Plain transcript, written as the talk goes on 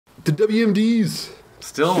The WMDs.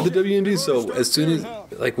 Still? The WMDs. So as soon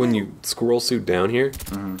as, like, when you squirrel suit down here,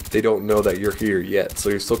 they don't know that you're here yet. So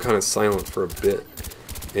you're still kind of silent for a bit.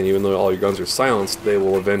 And even though all your guns are silenced, they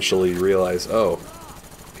will eventually realize, oh,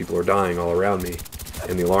 people are dying all around me.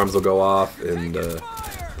 And the alarms will go off, and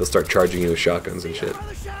they'll start charging you with shotguns and shit.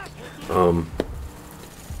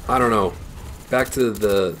 I don't know. Back to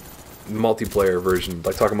the multiplayer version,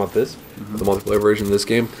 like talking about this, the multiplayer version of this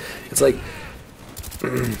game. It's like,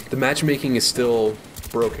 the matchmaking is still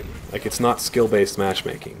broken. Like, it's not skill-based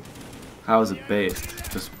matchmaking. How is it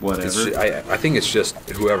based? Just whatever? I think it's just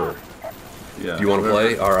whoever. Yeah. Do you want to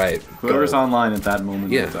play? All right. Whoever's online at that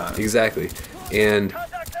moment in time. Yeah, exactly. And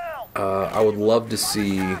I would love to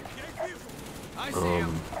see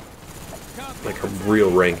like a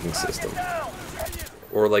real ranking system.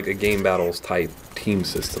 Or like a game battles type team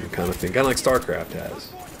system kind of thing. Kind of like StarCraft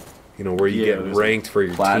has. You know, where you get ranked for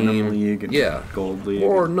your Platinum team. League and Gold League.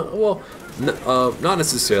 Or, no, well, not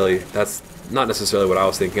necessarily. That's not necessarily what I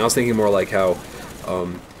was thinking. I was thinking more like how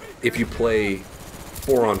if you play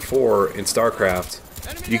 4-on-4 in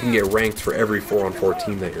StarCraft, you can get ranked for every 4-on-4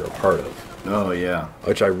 team that you're a part of. Oh, yeah.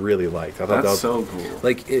 Which I really liked. I thought that's that was so cool.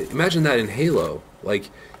 Like, imagine that in Halo. Like,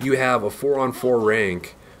 you have a 4-on-4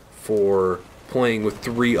 rank for playing with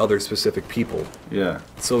 3 other specific people. Yeah.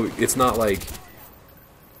 So it's not like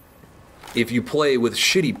if you play with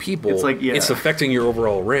shitty people, it's, like, it's affecting your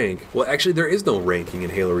overall rank. Well, actually, there is no ranking in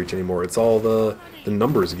Halo Reach anymore. It's all the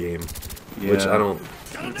numbers game, which I don't.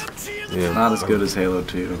 Yeah, not as good as Halo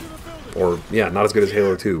 2. Or not as good as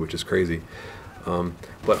Halo 2, which is crazy.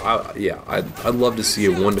 But I'd love to see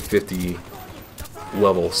a 1 to 50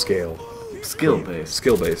 level scale. Skill based.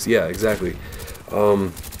 Skill based, yeah, exactly.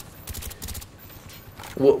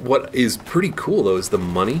 What is pretty cool though is the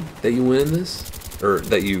money that you win in this, or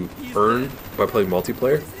that you earn by playing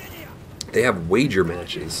multiplayer. They have wager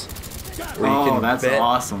matches where you can that's bet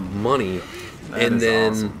awesome. money, That and is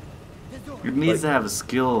then awesome. It needs to have a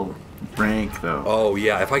skill rank though. oh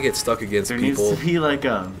yeah, if I get stuck against there people, needs to be like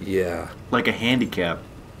a handicap.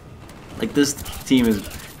 Like this team is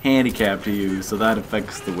handicapped to you, so that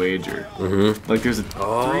affects the wager. Like there's a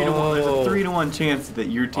 3-to-1 chance that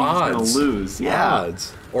your team's gonna lose. Yeah.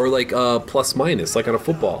 Odds. Or like plus minus, like on a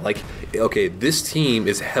football. Like, okay, this team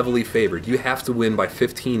is heavily favored. You have to win by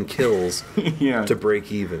 15 kills to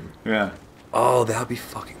break even. Yeah. Oh, that would be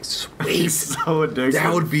fucking sweet. So addictive.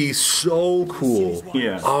 That would be so cool.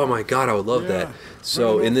 Yeah. Oh my god, I would love that.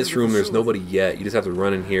 So in this room, there's nobody yet. You just have to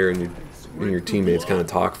run in here and your teammates kind of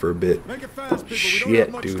talk for a bit.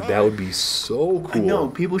 Shit, dude, that would be so cool. I know,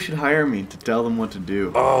 people should hire me to tell them what to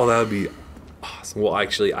do. Oh, that would be awesome. Well,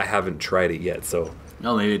 actually, I haven't tried it yet, so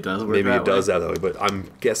no, maybe it does work. Maybe it does that way, but I'm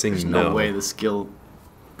guessing there's no way the skill,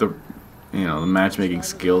 the matchmaking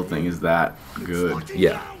skill thing is that good.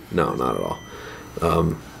 Yeah, no, not at all.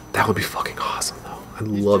 That would be fucking awesome, though. I'd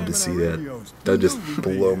love to see that. That would just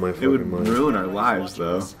blow my fucking mind. It would ruin our lives,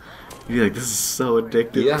 though. You'd be like, this is so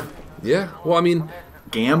addictive. Yeah, yeah. Well, I mean,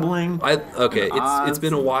 gambling. It's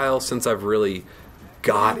been a while since I've really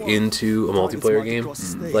got into a multiplayer game.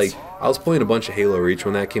 Like, I was playing a bunch of Halo Reach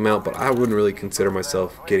when that came out, but I wouldn't really consider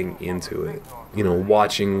myself getting into it. You know,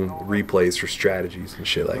 watching replays for strategies and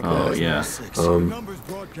shit like that. Oh, yeah.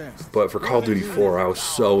 But for Call of Duty 4, I was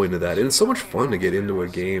so into that. And it's so much fun to get into a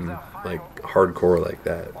game, like, hardcore like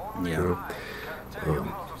that. Yeah. You know?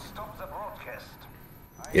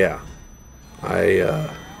 Yeah. I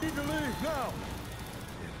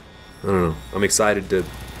don't know. I'm excited to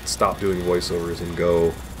stop doing voiceovers and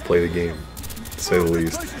go play the game, to say the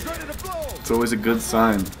least. It's always a good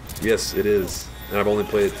sign. Yes, it is. And I've only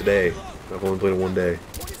played it today. I've only played it one day.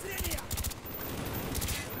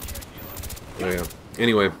 Oh, yeah.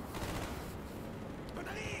 Anyway.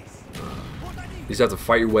 You just have to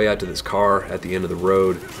fight your way out to this car at the end of the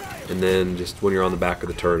road. And then just when you're on the back of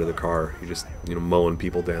the turret of the car, you're just, mowing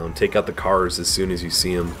people down. Take out the cars as soon as you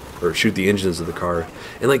see them. Or shoot the engines of the car.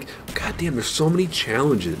 And like, goddamn, there's so many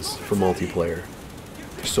challenges for multiplayer.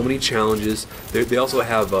 There's so many challenges. They also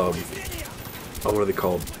have, what are they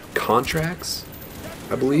called? Contracts,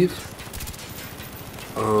 I believe.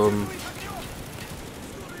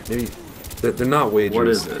 Maybe they're not wagers. What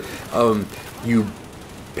is it? You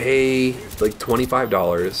pay like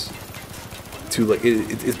 $25 to like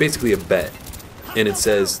it's basically a bet, and it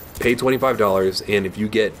says pay $25, and if you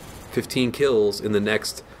get 15 kills in the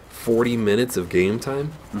next 40 minutes of game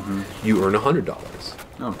time, you earn $100.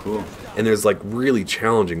 Oh, cool. And there's like really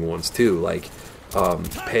challenging ones too, like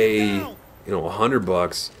pay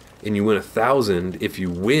 $100 and you win 1,000 if you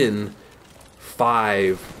win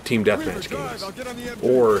 5 team deathmatch games,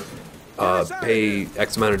 or pay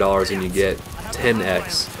X amount of dollars and you get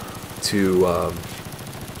 10x to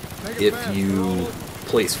if you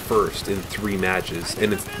place first in 3 matches,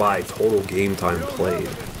 and it's by total game time played.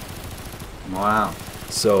 Wow.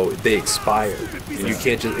 So they expire, and you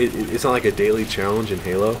can't just. It's not like a daily challenge in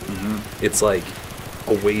Halo. It's like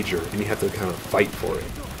a wager, and you have to kind of fight for it.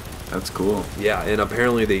 That's cool. Yeah, and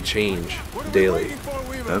apparently they change daily.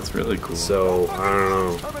 That's really cool. So I don't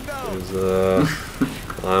know. It was,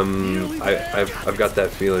 I've got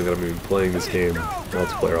that feeling that I'm gonna be playing this game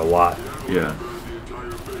multiplayer a lot. Yeah.